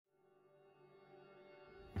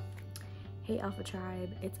Hey Alpha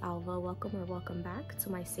Tribe, it's Alva. Welcome or welcome back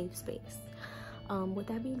to my safe space. With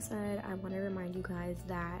that being said, I want to remind you guys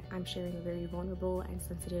that I'm sharing a very vulnerable and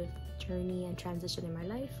sensitive journey and transition in my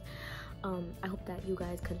life. I hope that you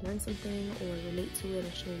guys can learn something or relate to it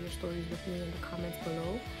and share your stories with me in the comments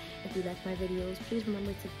below. If you like my videos, please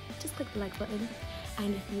remember to just click the like button.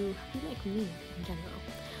 And if you like me in general,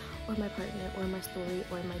 or my partner, or my story,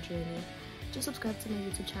 or my journey, just subscribe to my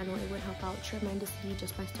YouTube channel. It would help out tremendously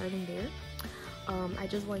just by starting there. I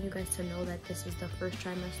just want you guys to know that this is the first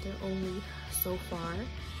trimester only so far,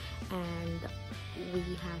 and we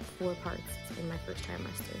have 4 parts in my first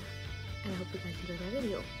trimester, and I hope you guys enjoy my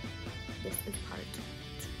video. This is part 2.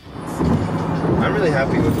 I'm really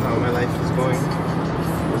happy with how my life is going.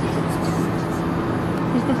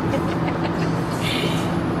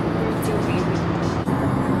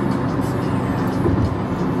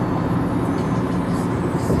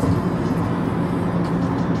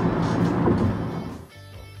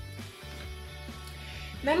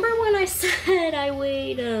 Remember when I said I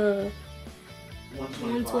weighed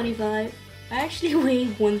 125? I actually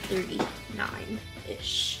weighed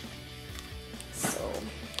 139-ish. So,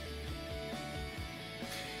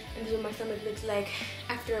 and this is what my stomach looks like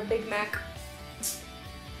after a Big Mac.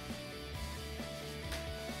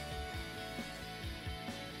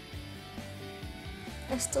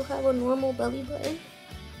 I still have a normal belly button,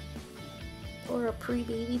 or a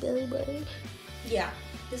pre-baby belly button. Yeah,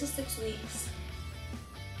 this is 6 weeks.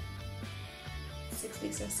 6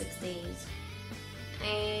 weeks and 6 days.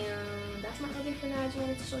 And that's my update for now. I just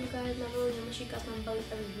wanted to show you guys my belly. I'm gonna show you guys my belly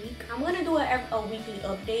every week. I'm gonna do a weekly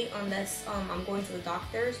update unless I'm going to the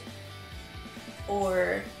doctor's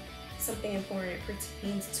or something important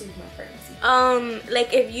pertains to my pregnancy.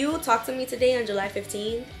 Like if you talk to me today on July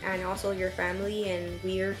 15th and also your family and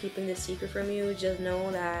we're keeping this secret from you, just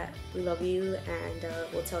know that we love you and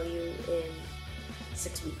we'll tell you in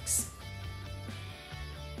 6 weeks.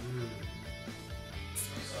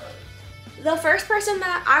 The first person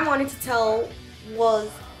that I wanted to tell was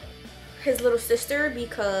his little sister,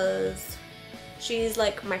 because she's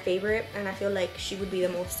like my favorite and I feel like she would be the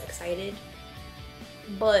most excited.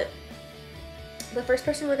 But the first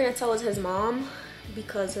person we're gonna tell is his mom,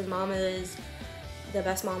 because his mom is the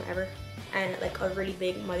best mom ever and like a really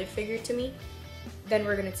big mother figure to me. Then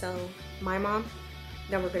we're gonna tell my mom.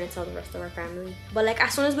 Then we're gonna tell the rest of our family. But like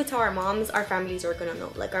as soon as we tell our moms, our families are gonna know.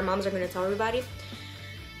 Like our moms are gonna tell everybody.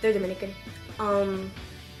 They're Dominican.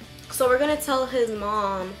 So we're gonna tell his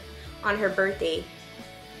mom on her birthday.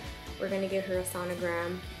 We're gonna give her a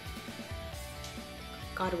sonogram.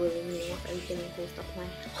 God willing, you know, if everything goes to plan.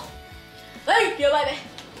 Thank you, baby.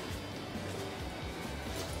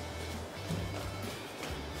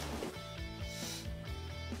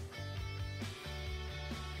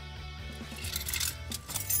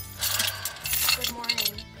 Good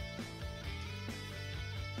morning.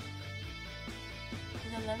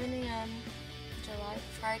 It's 11 a.m.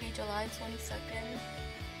 Friday, July 22nd.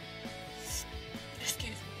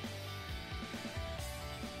 Excuse me.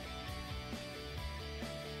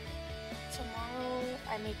 Tomorrow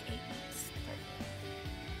I make 8 weeks pregnant.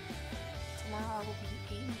 Tomorrow I will be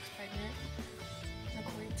 8 weeks pregnant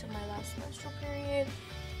according to my last menstrual period.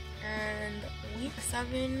 And week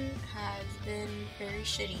 7 has been very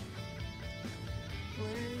shitty.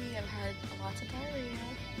 Literally, I've had lots of diarrhea.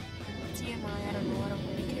 TMI, I don't know, I don't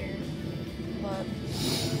really care. But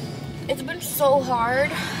it's been so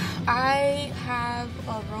hard. I have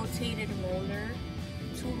a rotated molar,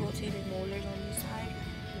 2 rotated molars on this side,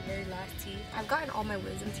 the very last teeth. I've gotten all my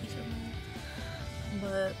wisdom teeth removed,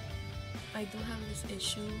 but I do have this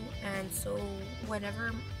issue, and so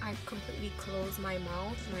whenever I completely close my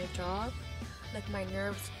mouth, my jaw, like my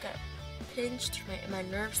nerves get pinched, my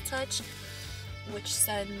nerves touch, which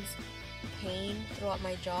sends pain throughout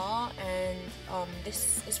my jaw. And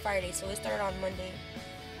this is Friday, so it started on Monday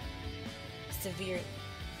severe,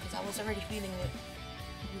 because I was already feeling it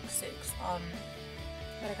week 6.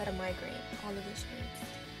 But I got a migraine. All of this hurts.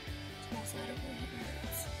 Small side of my head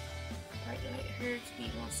hurts, right leg hurts,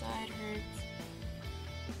 female side hurts.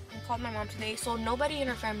 I called my mom today, so nobody in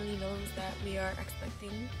her family knows that we are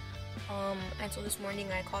expecting. And so this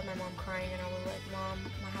morning I called my mom crying and I was like, Mom,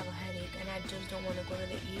 I have a headache and I just don't want to go to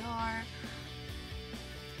the ER.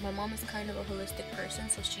 My mom is kind of a holistic person,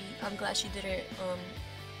 so I'm glad she didn't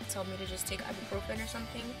tell me to just take ibuprofen or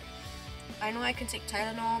something. I know I can take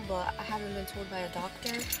Tylenol, but I haven't been told by a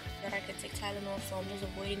doctor that I could take Tylenol, so I'm just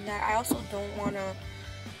avoiding that. I also don't want to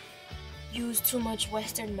use too much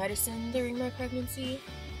Western medicine during my pregnancy.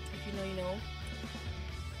 If you know, you know.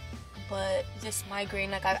 But this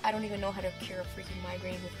migraine, like I don't even know how to cure a freaking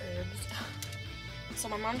migraine with herbs. So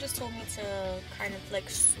my mom just told me to kind of like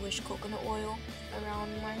swish coconut oil around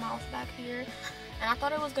my mouth back here, and I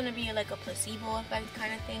thought it was gonna be like a placebo effect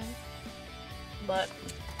kind of thing, but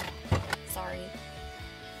sorry,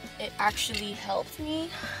 it actually helped me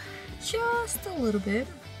just a little bit.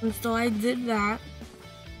 And so I did that,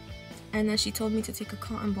 and then she told me to take a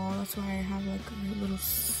cotton ball. That's why I have like a little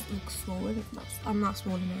swollen. I'm not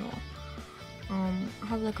swollen at all. I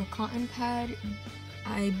have like a cotton pad.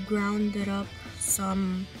 I grounded up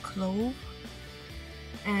some clove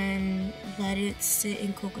and let it sit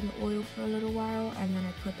in coconut oil for a little while, and then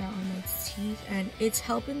I put that on my teeth, and it's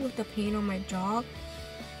helping with the pain on my jaw,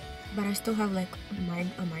 but I still have like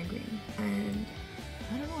a migraine, and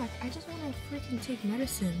I don't know, I just want to freaking take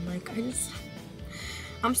medicine. Like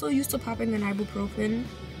I'm so used to popping an ibuprofen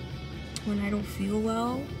when I don't feel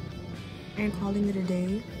well and calling it a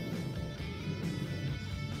day.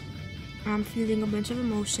 I'm feeling a bunch of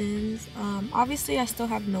emotions. Obviously I still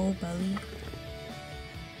have no belly,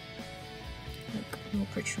 like no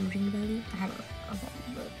protruding belly. I have a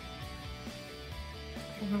belly, but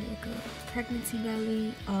I don't have like a pregnancy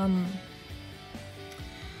belly.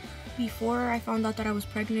 Before I found out that I was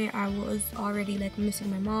pregnant, I was already like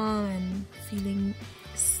missing my mom and feeling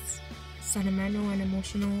sentimental and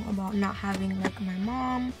emotional about not having like my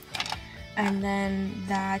mom, and then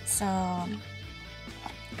that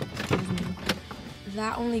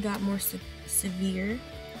only got more severe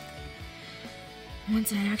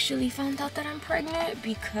once I actually found out that I'm pregnant,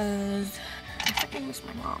 because I freaking miss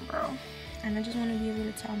my mom, bro, and I just want to be able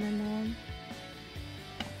to tell my mom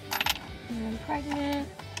that I'm pregnant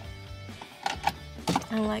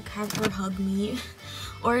and like have her hug me,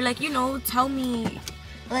 or like, you know, tell me.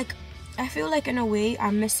 Like, I feel like in a way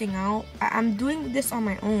I'm missing out. I'm doing this on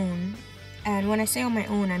my own, and when I say on my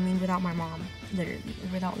own, I mean without my mom, literally,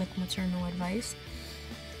 without like maternal advice.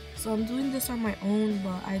 So I'm doing this on my own,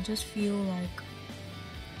 but I just feel like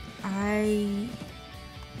I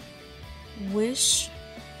wish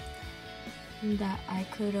that I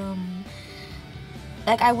could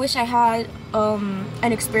like, I wish I had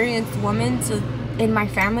an experienced woman in my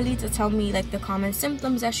family to tell me like the common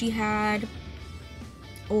symptoms that she had,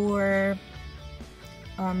 or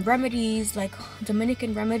remedies, like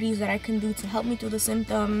Dominican remedies that I can do to help me through the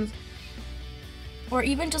symptoms, or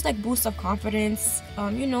even just like boost of confidence.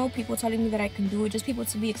 You know, people telling me that I can do it, just people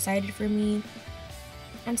to be excited for me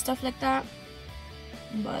and stuff like that.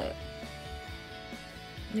 But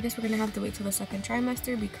I guess we're gonna have to wait till the second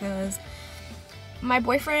trimester, because my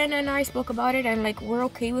boyfriend and I spoke about it, and like, we're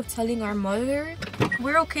okay with telling our mother,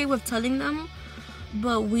 we're okay with telling them,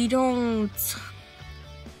 but we don't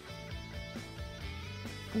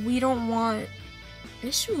want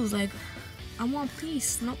issues. Like, I want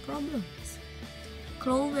peace, no problems.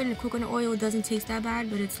 Clove and coconut oil doesn't taste that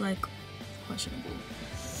bad, but it's like questionable.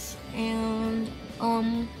 And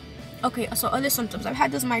okay, so other symptoms. I've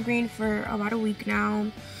had this migraine for about a week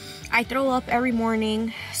now. I throw up every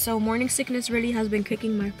morning, so morning sickness really has been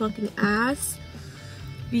kicking my fucking ass,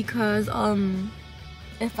 because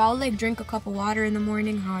if I'll like drink a cup of water in the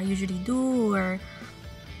morning, how I usually do, or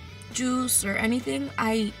juice or anything,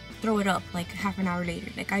 I throw it up like half an hour later.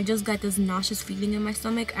 Like, I just got this nauseous feeling in my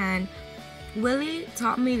stomach, and Willie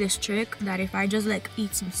taught me this trick that if I just like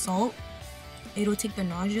eat some salt, it'll take the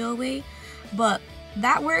nausea away. But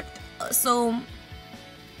that worked. So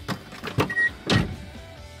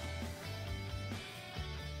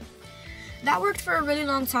that worked for a really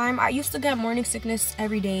long time. I used to get morning sickness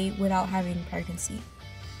every day without having pregnancy.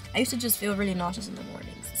 I used to just feel really nauseous in the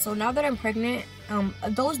mornings. So now that I'm pregnant,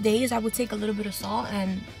 those days I would take a little bit of salt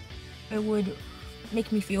and it would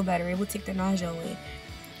make me feel better. It would take the nausea away.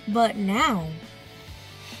 But now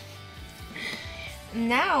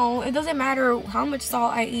it doesn't matter how much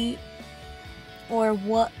salt I eat or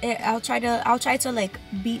what. I'll try to like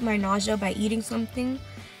beat my nausea by eating something.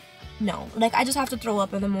 No, like, I just have to throw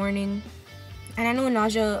up in the morning. And I know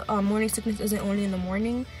nausea, morning sickness isn't only in the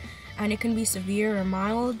morning, and it can be severe or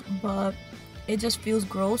mild, but it just feels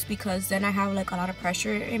gross, because then I have like a lot of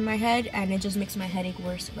pressure in my head, and it just makes my headache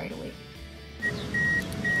worse right away.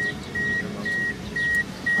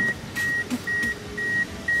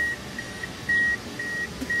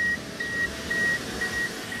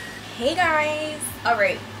 Hey guys, all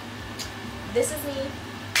right, this is me.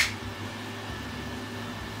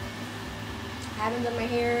 I haven't done my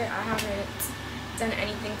hair, I haven't done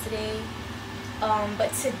anything today,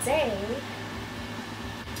 but today,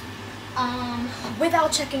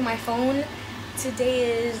 without checking my phone,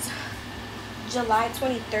 today is July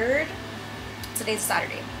 23rd. Today's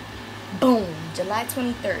Saturday. Boom, July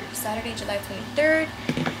 23rd. Saturday, July 23rd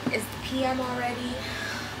is the PM already.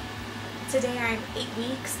 Today I'm 8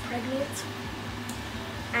 weeks pregnant,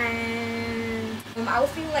 and I was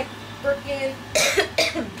feeling like freaking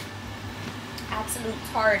absolute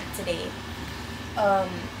hard today.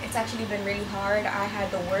 It's actually been really hard. I had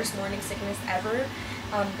the worst morning sickness ever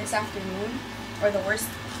this afternoon, or the worst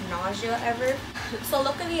nausea ever. So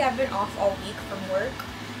luckily I've been off all week from work.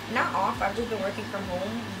 Not off, I've just been working from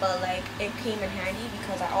home, but like it came in handy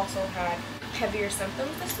because I also had heavier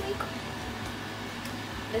symptoms this week.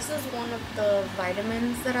 This is one of the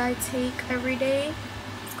vitamins that I take every day.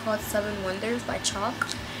 It's called 7 Wonders by Chalk,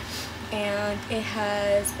 and it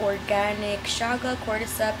has organic chaga,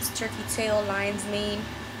 cordyceps, turkey tail, lion's mane,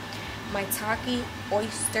 maitake,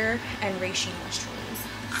 oyster, and reishi mushrooms.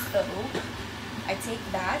 So I take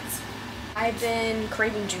that. I've been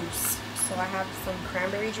craving juice, so I have some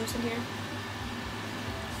cranberry juice in here.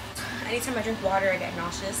 Anytime I drink water, I get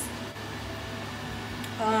nauseous.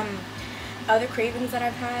 Other cravings that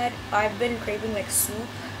I've had, I've been craving like soup.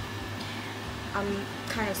 I'm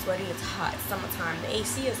kind of sweaty, it's hot, it's summertime. The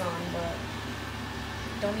AC is on, but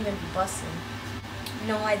don't even be busting.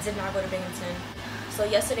 No, I did not go to Binghamton. So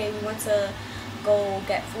yesterday we went to go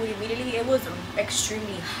get food immediately. It was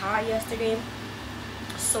extremely hot yesterday.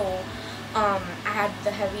 So I had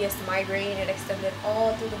the heaviest migraine. It extended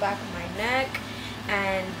all through the back of my neck.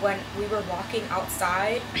 And when we were walking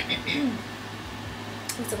outside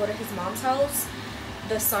to go to his mom's house,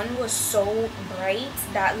 the sun was so bright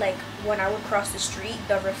that like when I would cross the street,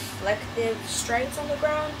 the reflective stripes on the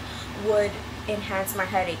ground would enhance my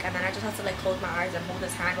headache, and then I just had to like close my eyes and hold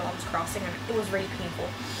his hand while I was crossing, and it was really painful.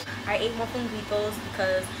 I ate mofonguitos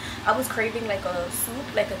because I was craving like a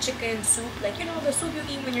soup, like a chicken soup, like you know the soup you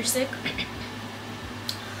eat when you're sick.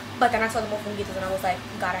 But then I saw the mofonguitos and I was like,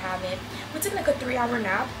 gotta have it. We took like a 3-hour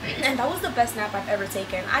nap, and that was the best nap I've ever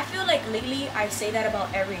taken. I feel like lately I say that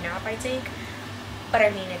about every nap I take, but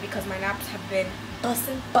I mean it because my naps have been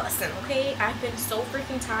bussin', okay? I've been so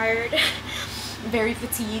freaking tired, very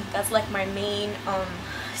fatigued. That's like my main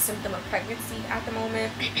symptom of pregnancy at the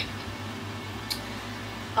moment.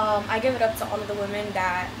 I give it up to all of the women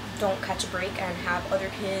that don't catch a break and have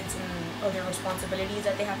other kids and other responsibilities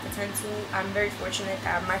that they have to tend to. I'm very fortunate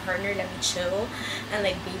that my partner let me chill and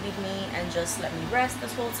like babied me and just let me rest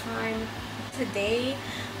this whole time. Today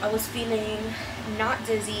I was feeling not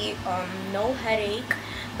dizzy, no headache,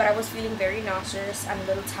 but I was feeling very nauseous and a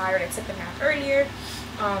little tired. I took a nap earlier,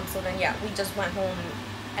 so then yeah, we just went home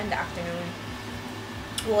in the afternoon,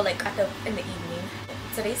 well like in the evening.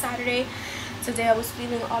 Today's Saturday. Today I was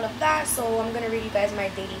feeling all of that, so I'm gonna read you guys my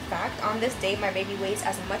daily fact. On this day, my baby weighs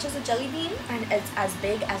as much as a jelly bean and it's as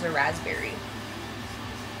big as a raspberry.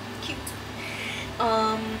 Cute.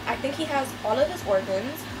 I think he has all of his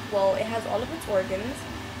organs. Well, it has all of its organs,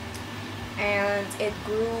 and it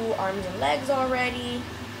grew arms and legs already.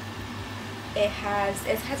 It has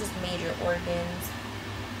its major organs.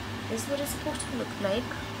 This is what it's supposed to look like.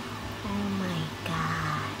 Oh my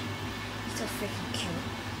god, so freaking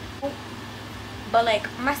cute. But like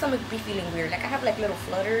my stomach be feeling weird, like I have like little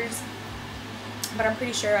flutters, but I'm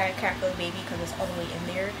pretty sure I can't feel the baby because it's all the way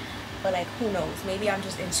in there. But like who knows, maybe I'm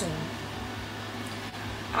just in tune.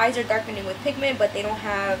 Eyes are darkening with pigment, but they don't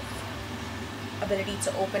have ability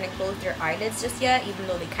to open and close their eyelids just yet, even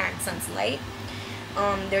though they can sense light.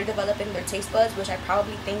 They're developing their taste buds, which I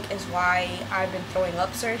probably think is why I've been throwing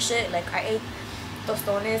up certain shit. Like I ate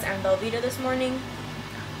tostones and Velveeta this morning,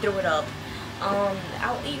 threw it up.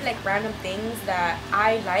 I'll eat like random things that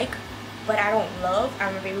I like but I don't love,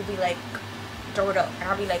 and my baby will be like, throw it up, and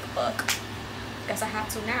I'll be like, fuck, guess I have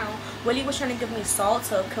to now. Willie was trying to give me salt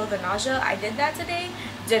to kill the nausea. I did that today,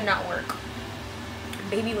 did not work.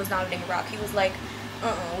 Baby was not letting it rock. He was like,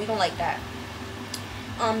 we don't like that.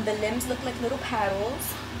 The limbs look like little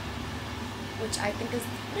paddles, which I think is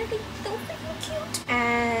really so freaking cute.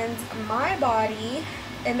 And my body,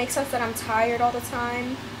 it makes sense that I'm tired all the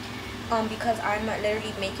time, because I'm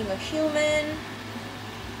literally making a human.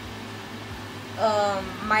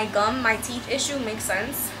 My teeth issue makes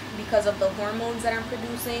sense because of the hormones that I'm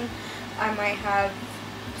producing. I might have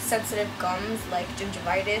sensitive gums like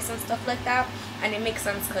gingivitis and stuff like that, and it makes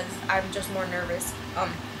sense because I'm just more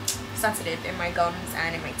sensitive in my gums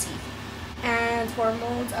and in my teeth. And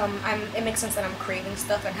hormones, it makes sense that I'm craving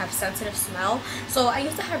stuff and have sensitive smell. So I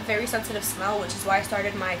used to have very sensitive smell, which is why I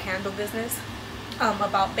started my candle business,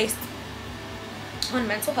 based on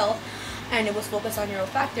mental health, and it was focused on your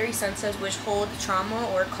olfactory senses, which hold trauma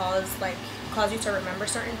or cause you to remember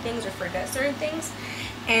certain things or forget certain things.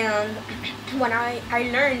 And when I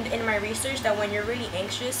learned in my research that when you're really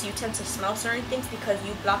anxious, you tend to smell certain things because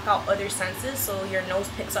you block out other senses, so your nose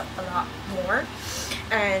picks up a lot more.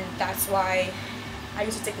 And that's why I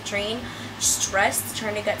used to take the train stressed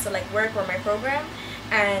trying to get to like work or my program,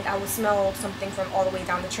 and I would smell something from all the way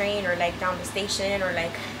down the train or like down the station or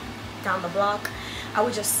like down the block. I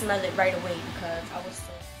would just smell it right away because I was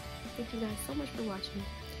so... Thank you guys so much for watching,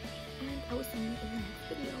 and I will see you in the next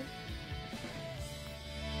video.